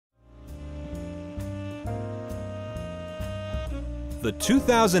the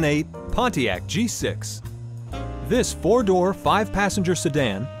 2008 Pontiac G6. This four-door, five-passenger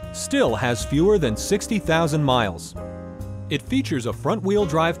sedan still has fewer than 60,000 miles. It features a front-wheel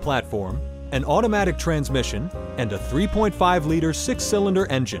drive platform, an automatic transmission, and a 3.5-liter six-cylinder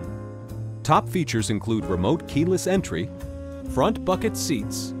engine. Top features include remote keyless entry, front bucket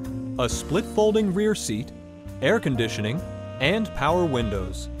seats, a split folding rear seat, air conditioning, and power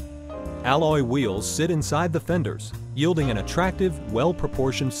windows. Alloy wheels sit inside the fenders, yielding an attractive,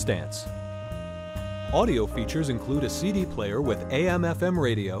 well-proportioned stance. Audio features include a CD player with AM/FM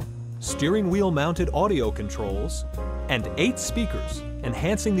radio, steering wheel mounted audio controls, and 8 speakers,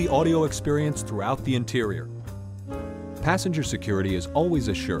 enhancing the audio experience throughout the interior. Passenger security is always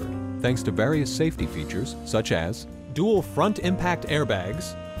assured thanks to various safety features such as dual front impact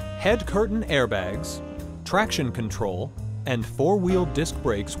airbags, head curtain airbags, traction control, and 4-wheel disc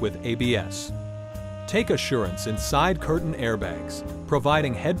brakes with ABS. Take assurance in side curtain airbags,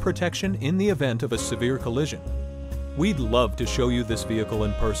 providing head protection in the event of a severe collision. We'd love to show you this vehicle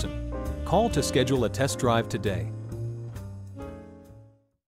in person. Call to schedule a test drive today.